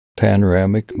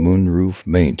Panoramic moonroof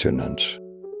maintenance.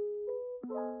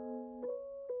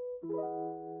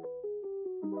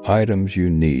 Items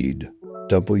you need: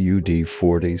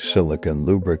 WD-40 Silicone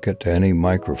Lubricant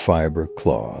anti-microfiber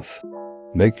cloth.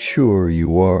 Make sure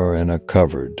you are in a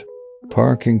covered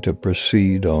parking to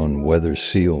proceed on weather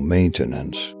seal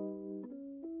maintenance.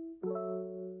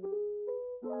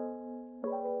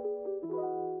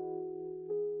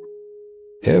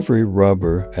 Every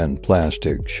rubber and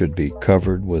plastic should be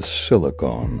covered with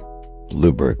silicone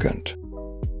lubricant.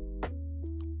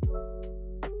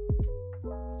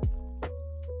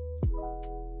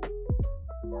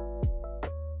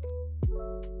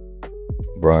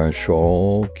 Brush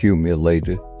all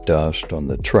accumulated dust on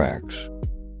the tracks.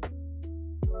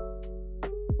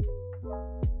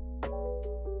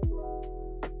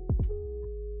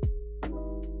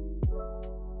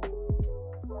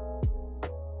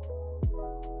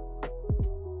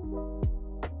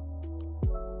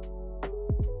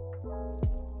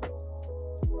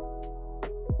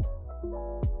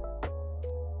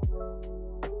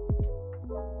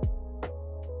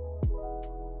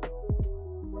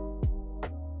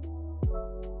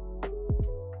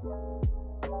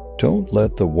 Don't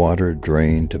let the water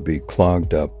drain to be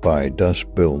clogged up by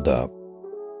dust buildup.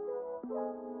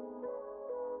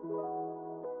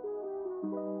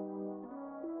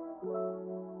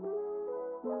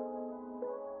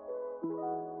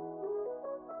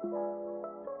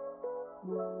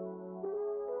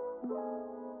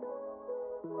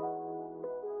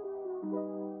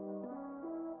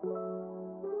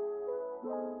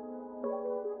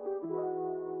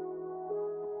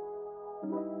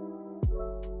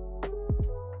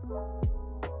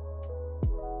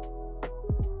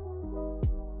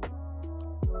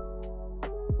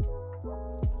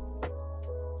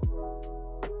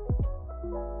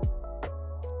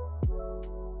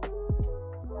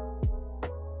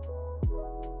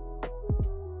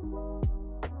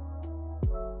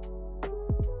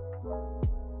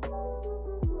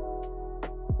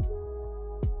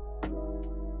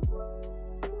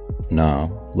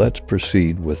 Now, let's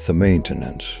proceed with the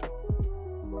maintenance.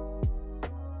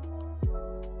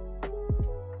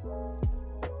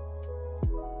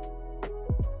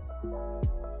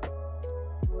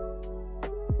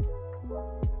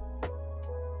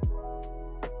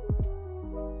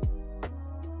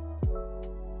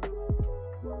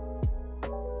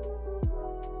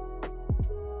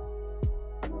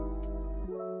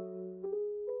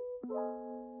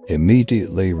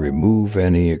 Immediately remove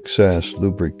any excess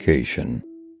lubrication.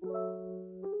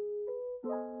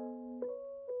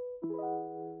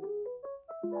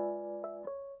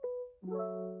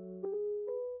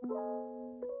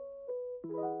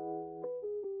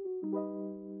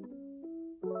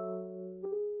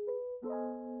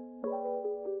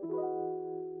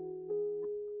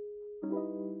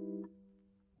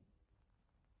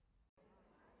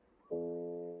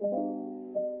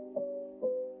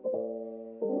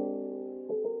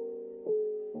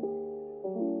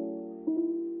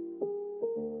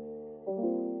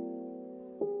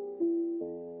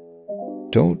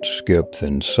 Don't skip the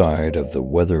inside of the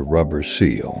weather rubber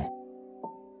seal.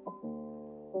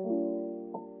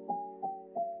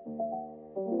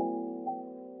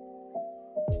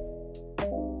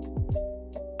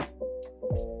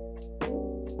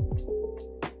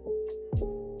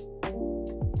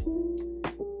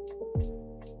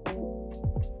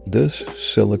 This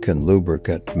silicone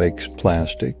lubricant makes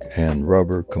plastic and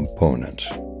rubber components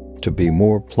to be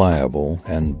more pliable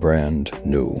and brand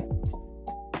new.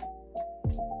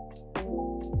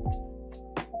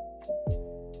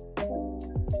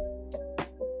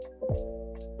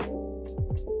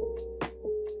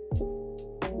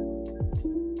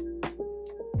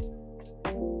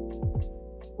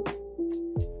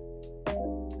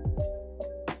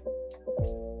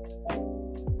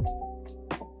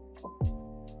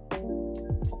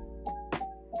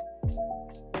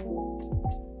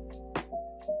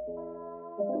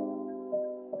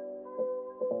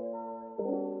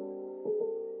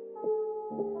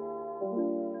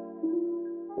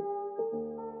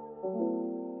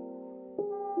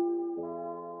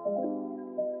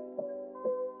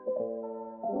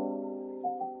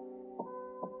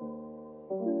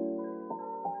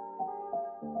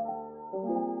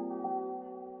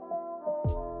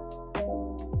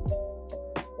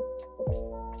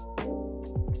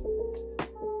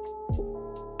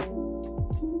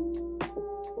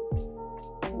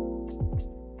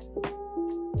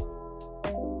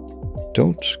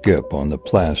 Don't skip on the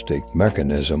plastic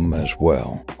mechanism as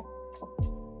well.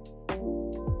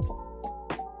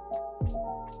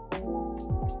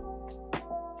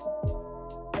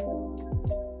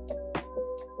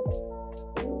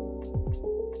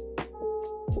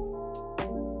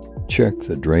 Check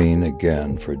the drain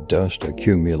again for dust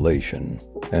accumulation,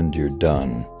 and you're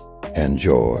done.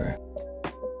 Enjoy.